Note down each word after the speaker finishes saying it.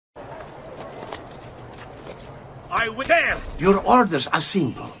I will there! Your orders are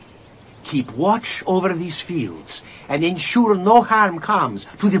simple. Keep watch over these fields, and ensure no harm comes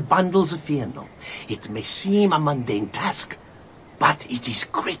to the bundles of fieno. It may seem a mundane task, but it is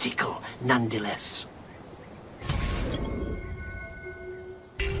critical nonetheless.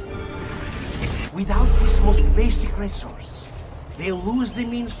 Without this most basic resource, they'll lose the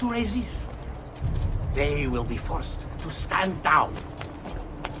means to resist. They will be forced to stand down.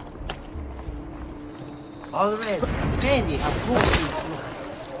 Already, many have fallen into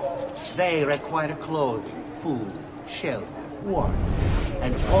life. They require clothing, food, shelter, warmth,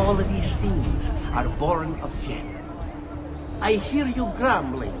 and all of these things are born of fear. I hear you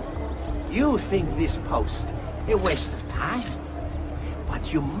grumbling. You think this post a waste of time.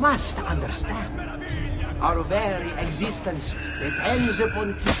 But you must understand, our very existence depends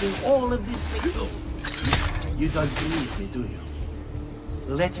upon keeping all of this secret. You don't believe me, do you?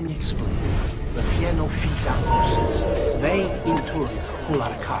 Let me explain. The piano feeds our horses. They, in turn, pull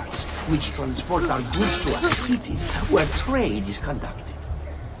our carts, which transport our goods to other cities, where trade is conducted.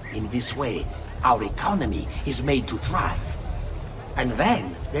 In this way, our economy is made to thrive. And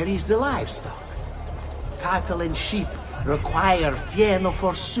then there is the livestock. Cattle and sheep require fieno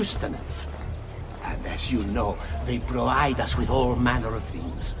for sustenance. And as you know, they provide us with all manner of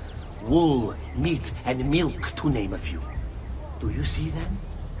things. Wool, meat, and milk, to name a few. Do you see then?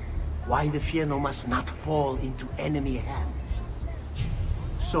 Why the fieno must not fall into enemy hands.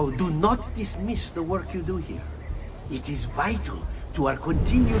 So do not dismiss the work you do here. It is vital to our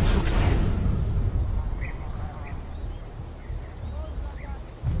continued success.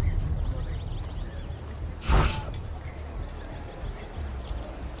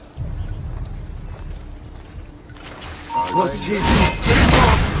 What's it?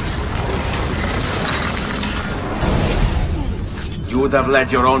 You would have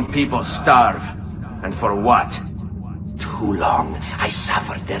let your own people starve. And for what? Too long I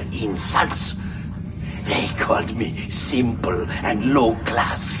suffered their insults. They called me simple and low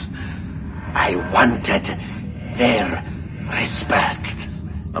class. I wanted their respect.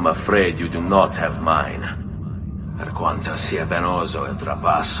 I'm afraid you do not have mine. Per quanto sia penoso il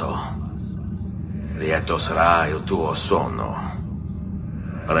trapasso, lieto sarà il tuo sonno.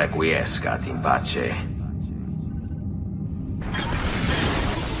 Requiescat in pace.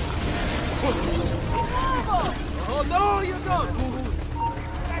 Oh no, you don't!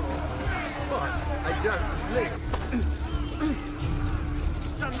 I just slipped.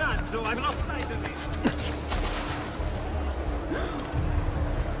 Dannaggio, I've lost sight of it.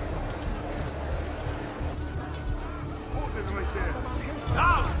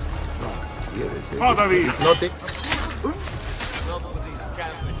 Vada via! It's not it.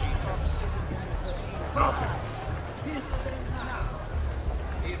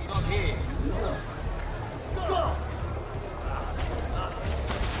 He's not here.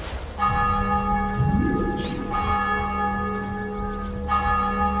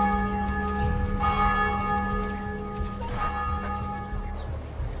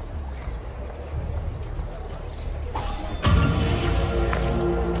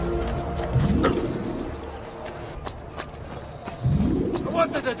 What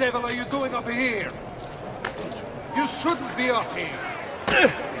the devil are you doing up here? You shouldn't be up here.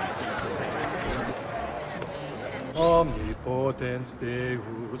 Omnipotens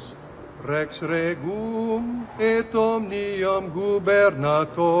Deus, Rex Regum et omnium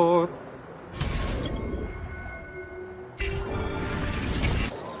gubernator.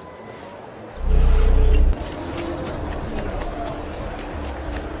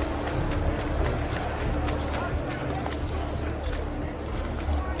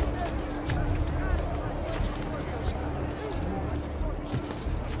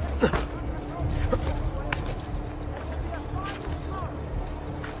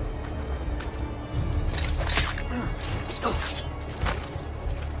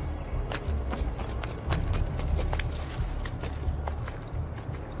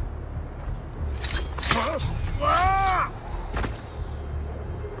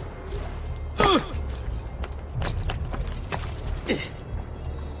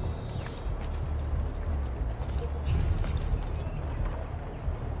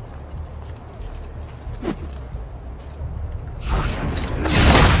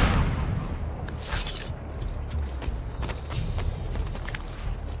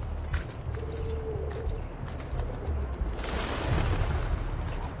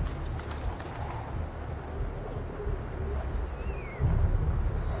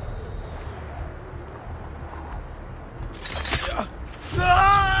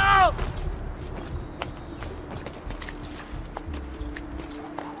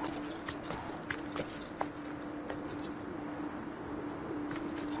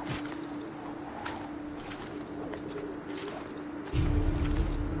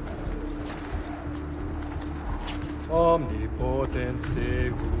 potens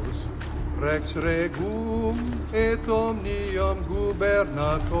Deus, Rex regum et omnium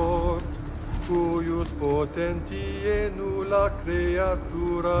gubernator, cuius potentie nulla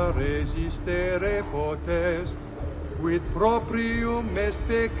creatura resistere potest, quid proprium est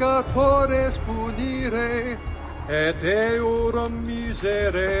peccatores punire, et eorum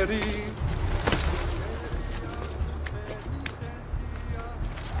misereri.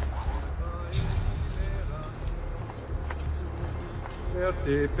 Per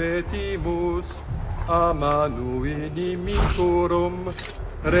te petimus, a manu inimicorum,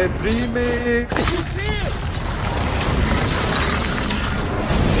 reprime.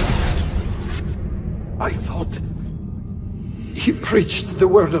 I thought he preached the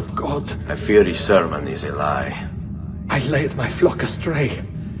word of God. I fear his sermon is a lie. I led my flock astray.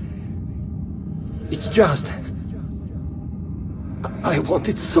 It's just... I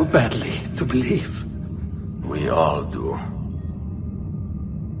wanted so badly to believe. We all do.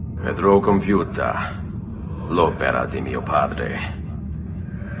 Vedrò compiuta l'opera di mio padre.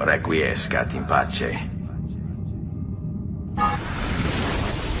 Requiescat in pace.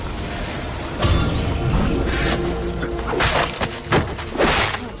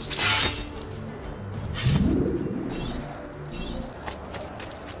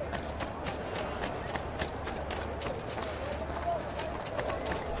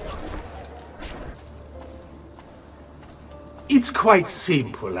 It's quite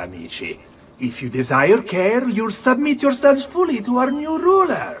simple, amici. If you desire care, you'll submit yourselves fully to our new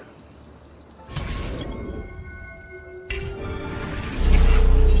ruler.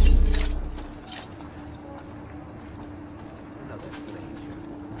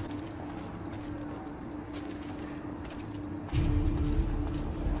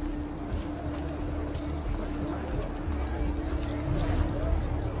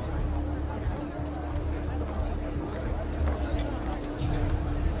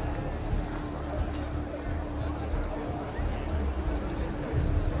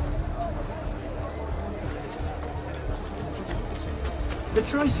 The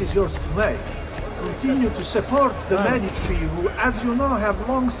choice is yours to make. Continue to support the Medici, who, as you know, have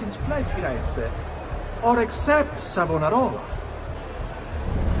long since fled Firenze, or accept Savonarola.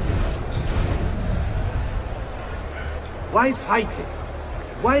 Why fight him?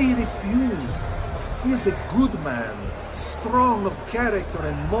 Why refuse? He is a good man, strong of character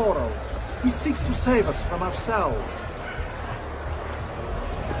and morals. He seeks to save us from ourselves.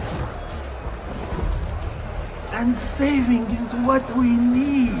 And saving is what we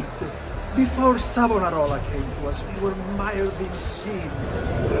need. Before Savonarola came to us, we were mired in sin,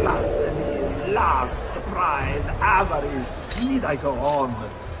 gluttony, lust, pride, avarice. Need I go on?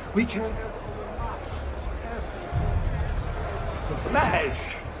 We can... The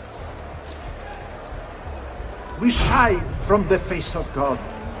flesh. We shied from the face of God.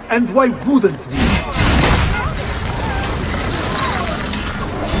 And why wouldn't we?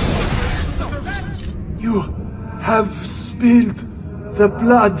 You have spilled the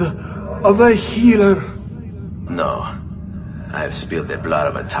blood of a healer. No. I've spilled the blood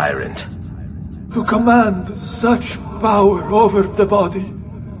of a tyrant. To command such power over the body,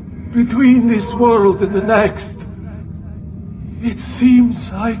 between this world and the next. It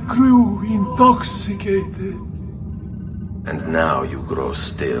seems I grew intoxicated. And now you grow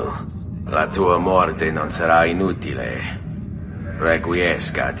still. La tua morte non sarà inutile.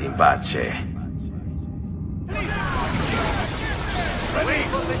 Requiescat in pace.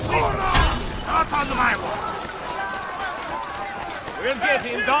 Not on my watch. We'll get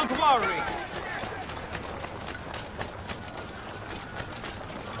him, don't worry.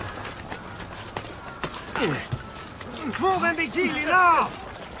 Move, imbecilli, now!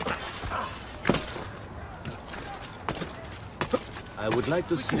 I would like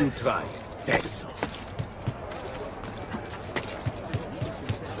to see you try. Adesso.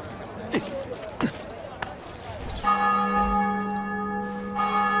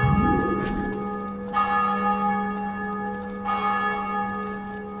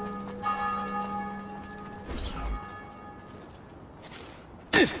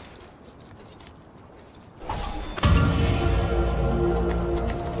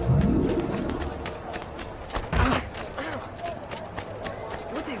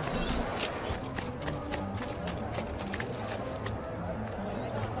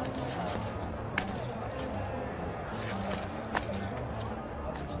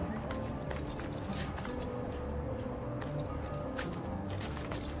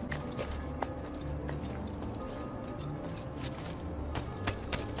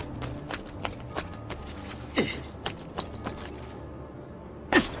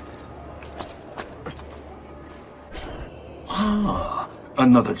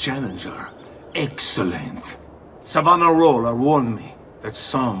 Another challenger. Excellent. Savonarola warned me that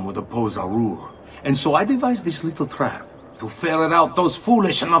some would oppose our rule, and so I devised this little trap to ferret out those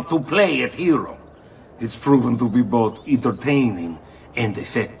foolish enough to play at hero. It's proven to be both entertaining and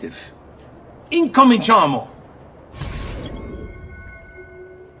effective. Incominciamo!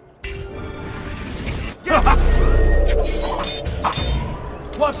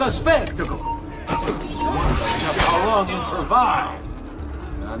 What a spectacle! Wonder just how long you survive.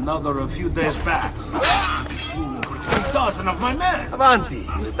 Another a few days back. Over 3,000 of my men. Avanti,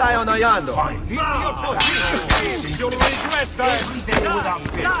 mi stai annoiando. Fine. Your position. You'll regret that. Every day without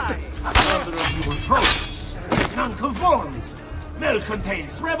fail. Another of your approaches. Nonconformists.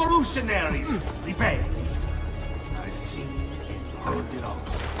 Malcontents. Revolutionaries. Rebel. I've seen and heard it all.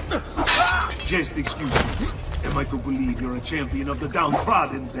 Just excuses. Am I to believe you're a champion of the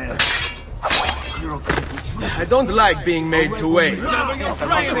downtrodden then? I don't like being made to wait.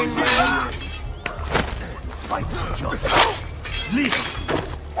 Fights for justice. Leave.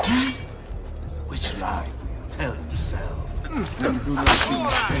 Which lie do you tell yourself? When you do not see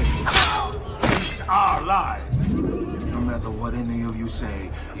mistakes. These are lies. No matter what any of you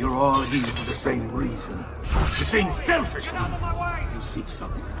say, you're all here for the same reason. The same selfish reason. You seek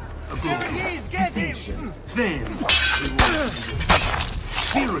something. A goal, distinction, fame, reward,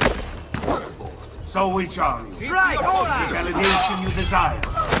 spiritual. So which are you? Strike! The validation you desire,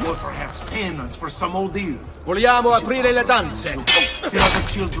 or perhaps penance for some ordeal. Vogliamo aprire le danze. Did other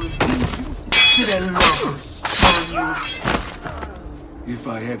children beat you? Did their lovers turn you? If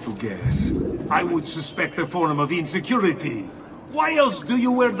I had to guess, I would suspect a form of insecurity. Why else do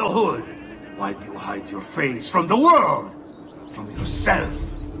you wear the hood? Why do you hide your face from the world? From yourself?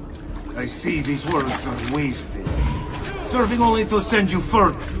 I see these words are wasted, serving only to send you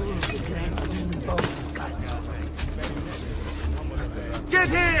further. Get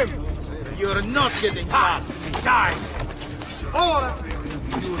him! You're not getting past. Die! Or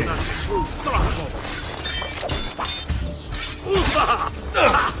you will not prove struggle.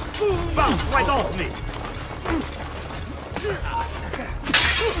 Bounce right off me!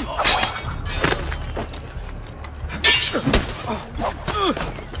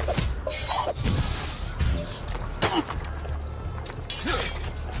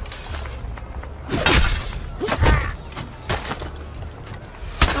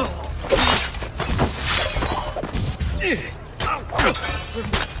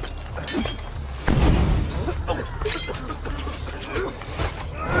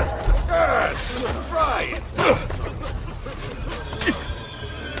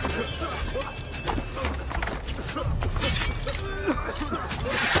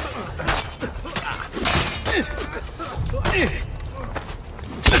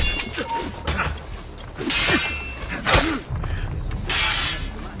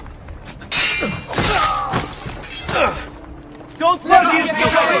 Don't let me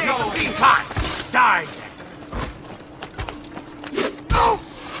get away! Die!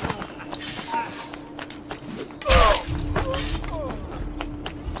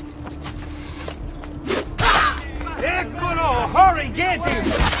 Eccolo! Hurry, get him!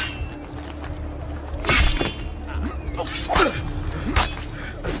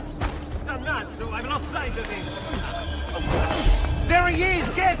 Dannaggio, I've lost sight of him! There he is!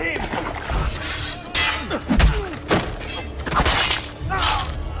 Get him!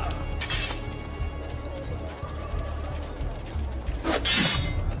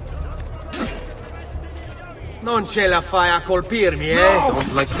 Non ce la fai a colpirmi, eh? No!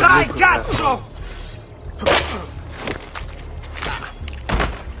 Don't like the Dai, look of cazzo!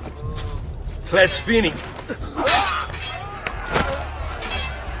 that. Let's finish.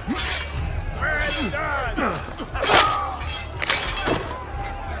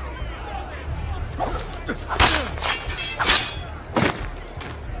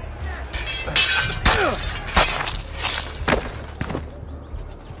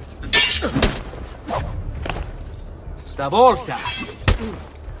 Stavolta!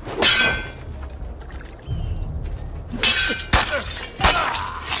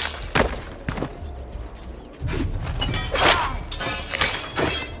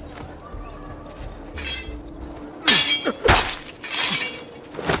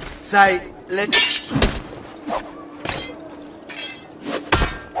 Sai,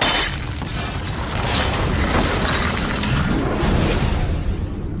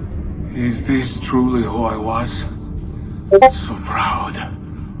 Is this truly who I was? So proud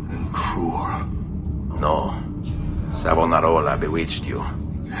and cruel. No. Savonarola bewitched you.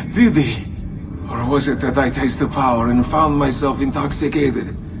 Did he? Or was it that I tasted power and found myself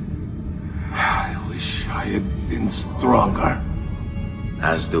intoxicated? I wish I had been stronger.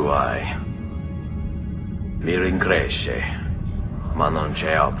 As do I. Mi rincresce, ma non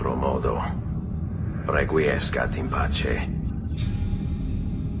c'è altro modo. Requiescat in pace.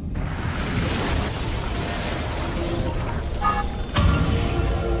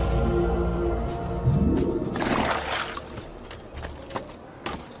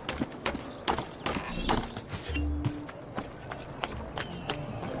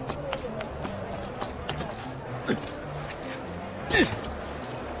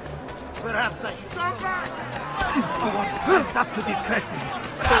 Perhaps I should go back! What's up to these cretins?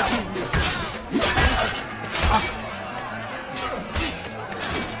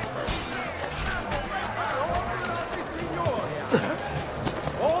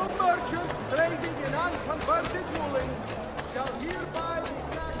 All merchants trading in unconverted woolens shall hereby...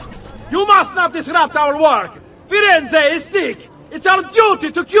 You must not disrupt our work! Firenze is sick! It's our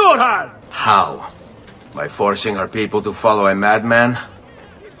duty to cure her! How? By forcing our people to follow a madman?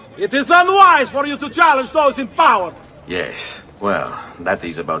 It is unwise for you to challenge those in power! Yes. Well, that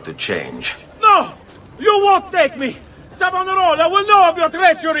is about to change. No! You won't take me! Savonarola will know of your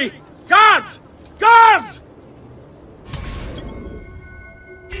treachery! Guards! Guards!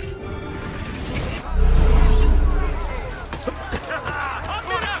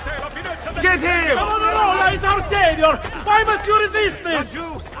 Get him! Savonarola is our savior! Why must you resist this?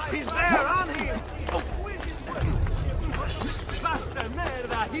 He's there, on him! Basta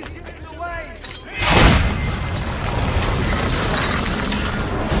merda! He's getting away!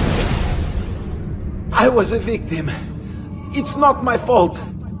 I was a victim. It's not my fault.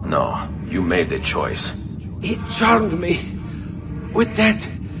 No, you made the choice. He charmed me with that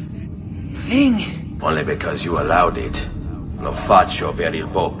thing. Only because you allowed it. Lo faccio per il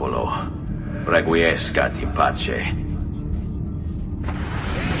popolo. Requiescat in pace.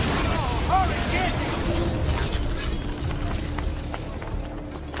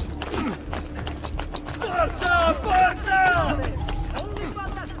 Forza! Forza!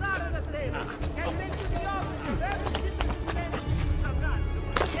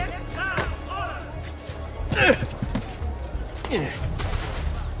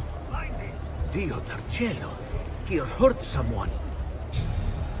 Dio del cielo! He hurt someone.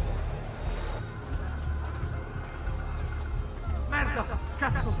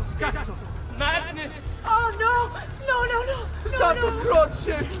 Madness! Oh no! No, no, no! Santa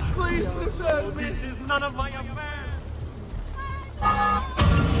Croce! Please preserve me! This is none of my affair!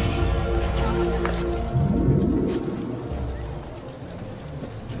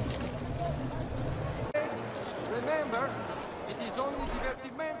 Remember, it is only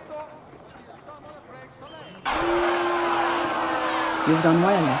divertimento till someone breaks a leg. You've done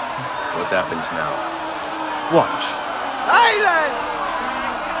well, Ezio. What happens now? Watch. Silence!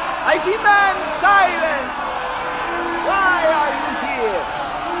 I demand silence! Why are you here?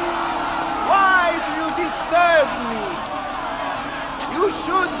 Why do you disturb me? You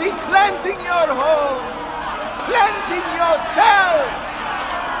should be cleansing your home, cleansing yourself.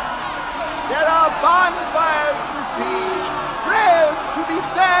 There are bonfires to see, prayers to be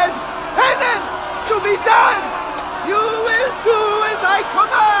said, penance to be done. You will do as I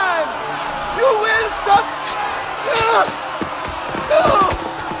command. You will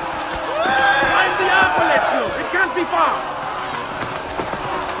Find the apple, Ezio! It can't be far!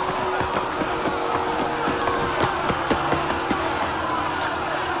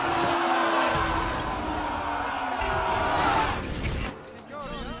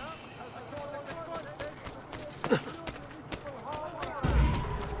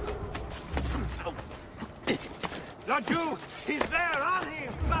 Laggiù! He's there, on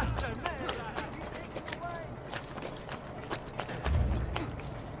him! Bastard!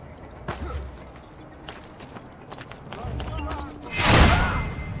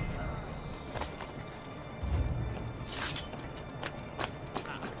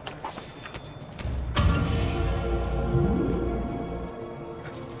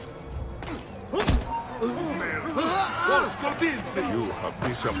 You have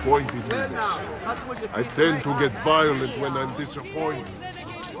disappointed me, Ezio. I tend to get violent when I'm disappointed.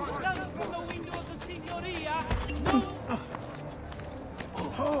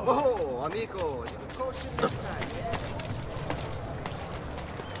 Oh, amico, you caution this time.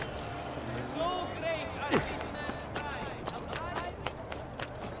 So great!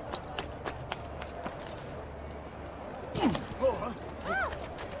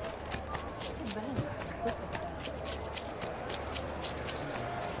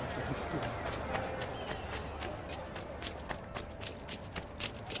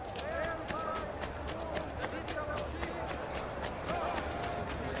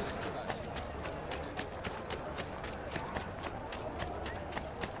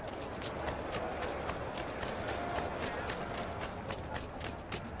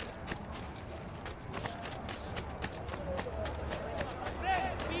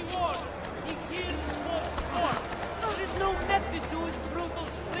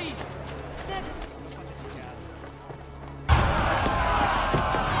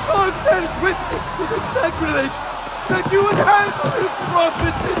 bears witness to the sacrilege that you would handle this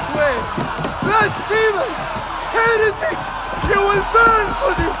prophet this way. Blasphemers! Heretics! You will burn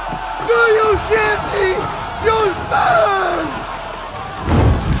for this! Do you hear me? You'll burn!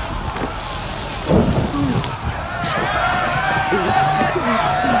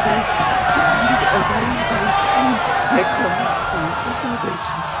 Surrounded as I am by sin, I call upon you for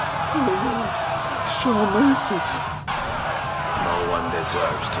salvation. Oh Lord, show mercy. No one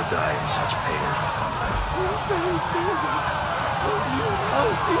deserves to die in such pain.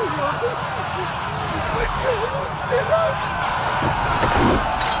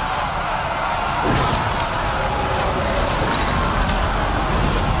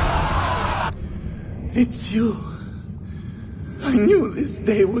 It's you. I knew this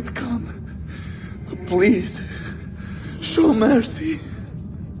day would come. Please, show mercy.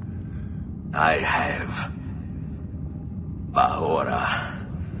 I have. Ma ora,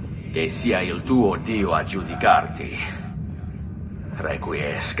 che sia il tuo Dio a giudicarti.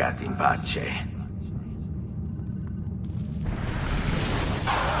 Requiescat in pace.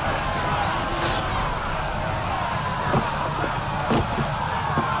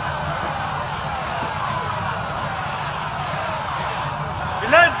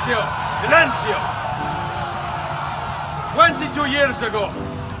 Silenzio! 22 years ago,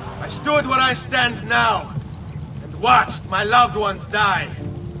 I stood where I stand now, and watched my loved ones die,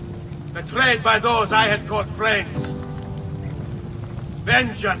 betrayed by those I had called friends.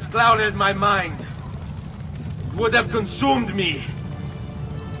 Vengeance clouded my mind. It would have consumed me,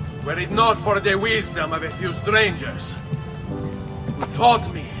 were it not for the wisdom of a few strangers, who taught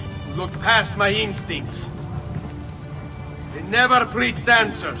me to look past my instincts. They never preached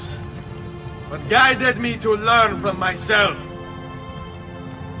answers, but guided me to learn from myself.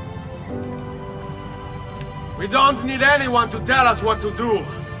 We don't need anyone to tell us what to do.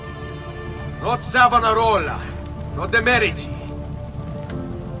 Not Savonarola, not the Medici.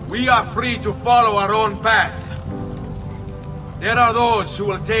 We are free to follow our own path. There are those who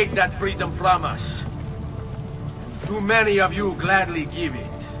will take that freedom from us. Too many of you gladly give it.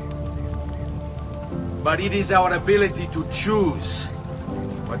 But it is our ability to choose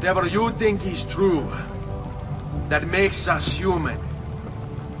whatever you think is true that makes us human.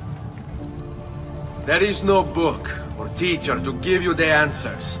 There is no book or teacher to give you the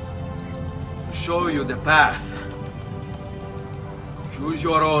answers, to show you the path. Choose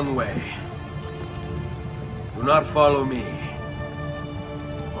your own way. Do not follow me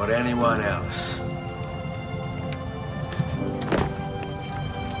or anyone else.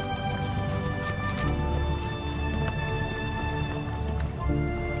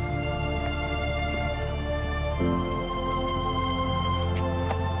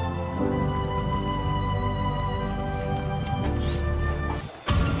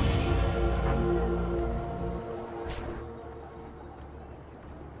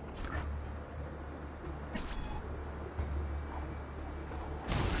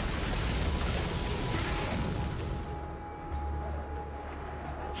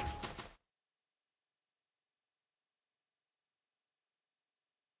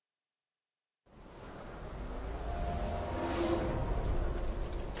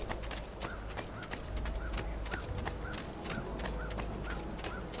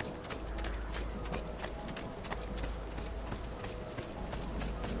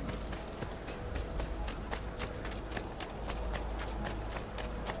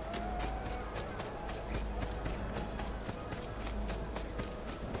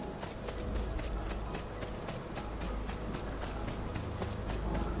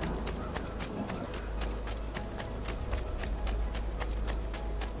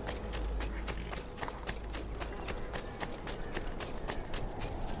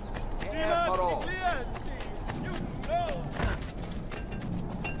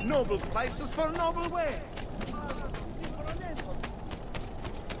 Noble prices for noble ware.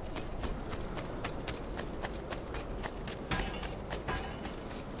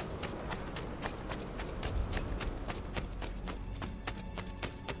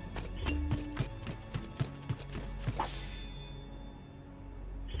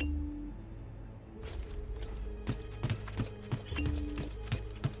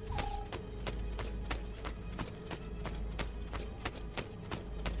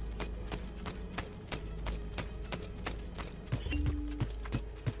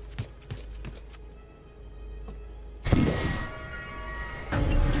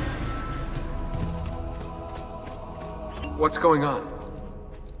 What's going on?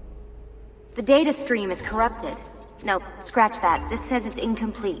 The data stream is corrupted. Nope, scratch that. This says it's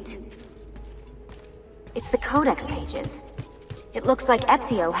incomplete. It's the codex pages. It looks like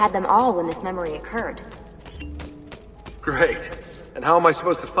Ezio had them all when this memory occurred. Great. And how am I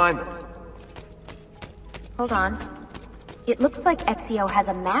supposed to find them? Hold on. It looks like Ezio has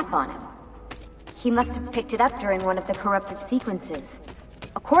a map on him. He must have picked it up during one of the corrupted sequences.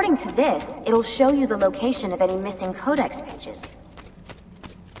 According to this, it'll show you the location of any missing codex pages.